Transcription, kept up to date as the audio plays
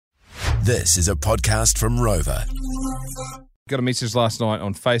This is a podcast from Rover. Got a message last night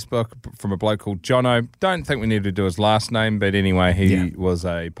on Facebook from a bloke called Jono. Don't think we need to do his last name, but anyway, he was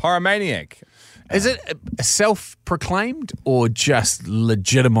a pyromaniac. Is it a self-proclaimed or just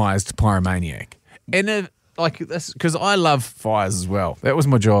legitimised pyromaniac? And like this, because I love fires as well. That was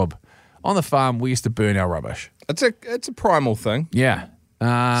my job. On the farm, we used to burn our rubbish. It's a primal thing. Yeah.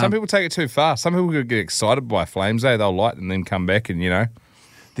 Some people take it too far. Some people get excited by flames. They'll light and then come back and,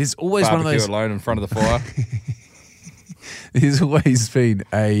 There's always barbecue one of those. alone in front of the fire. There's always been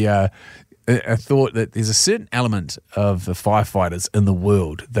a thought that there's a certain element of the firefighters in the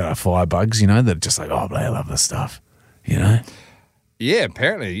world that are firebugs, that are just like, oh, they love this stuff, Yeah,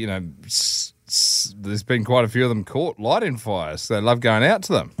 apparently, there's been quite a few of them caught lighting fires. They love going out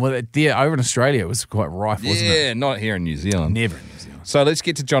to them. Well, over in Australia, it was quite rife, wasn't it? Yeah, not here in New Zealand. Never in New Zealand. So let's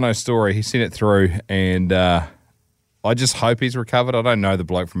get to Jono's story. He sent it through, and I just hope he's recovered. I don't know the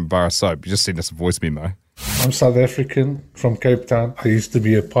bloke from Bar of Soap. He just sent us a voice memo. I'm South African from Cape Town. I used to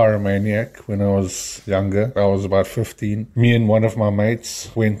be a pyromaniac when I was younger. I was about 15. Me and one of my mates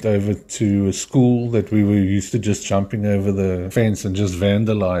went over to a school that we were used to just jumping over the fence and just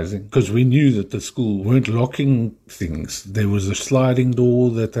vandalizing because we knew that the school weren't locking things. There was a sliding door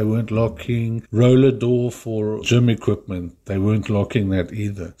that they weren't locking, roller door for gym equipment. They weren't locking that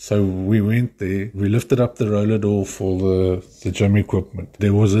either. So we went there. We lifted up the roller door for the gym equipment.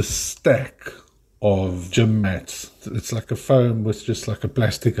 There was a stack of gym mats. It's like a foam with just like a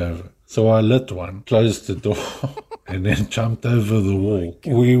plastic over. So I lit one, closed the door, and then jumped over the wall.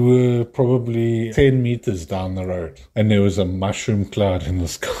 We were probably 10 meters down the road, and there was a mushroom cloud in the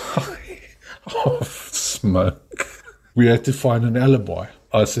sky of smoke. We had to find an alibi.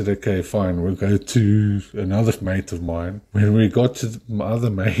 I said, okay, fine, we'll go to another mate of mine. When we got to my other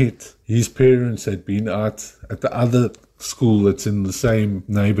mate, his parents had been out at the other school that's in the same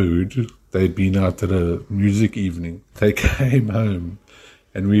neighborhood. They'd been out at a music evening. They came home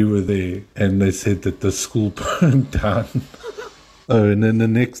and we were there and they said that the school burned down. Oh, and then the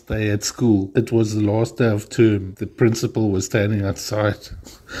next day at school, it was the last day of term. The principal was standing outside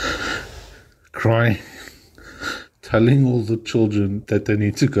crying, telling all the children that they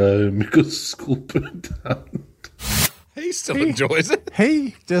need to go home because school burned down. He still enjoys it.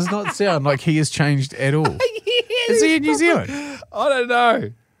 He does not sound like he has changed at all. Is he in New Zealand? I don't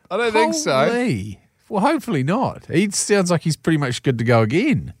know. I don't think so. Well, hopefully not. He sounds like he's pretty much good to go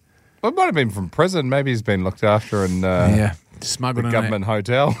again. Well, it might have been from prison. Maybe he's been looked after in smuggled the in government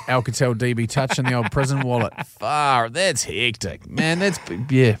hotel. Alcatel DB touch in the old prison wallet. That's hectic. Man,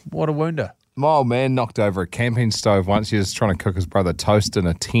 what a wonder. My old man knocked over a camping stove once. He was trying to cook his brother toast in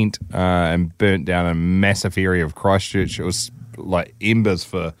a tent and burnt down a massive area of Christchurch. It was like embers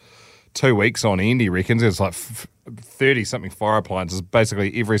for 2 weeks on end, he reckons. It was like 30-something fire appliances.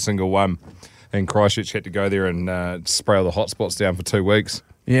 Basically, every single one in Christchurch had to go there and spray all the hot spots down for 2 weeks.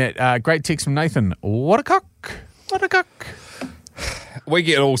 Yeah, great text from Nathan. What a cock. What a cock. We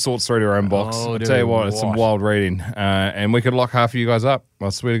get all sorts through to our inbox. I'll tell you what, it's some wild reading. And we could lock half of you guys up. I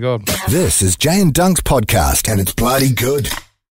swear to God. This is Jay and Dunk's podcast, and it's bloody good.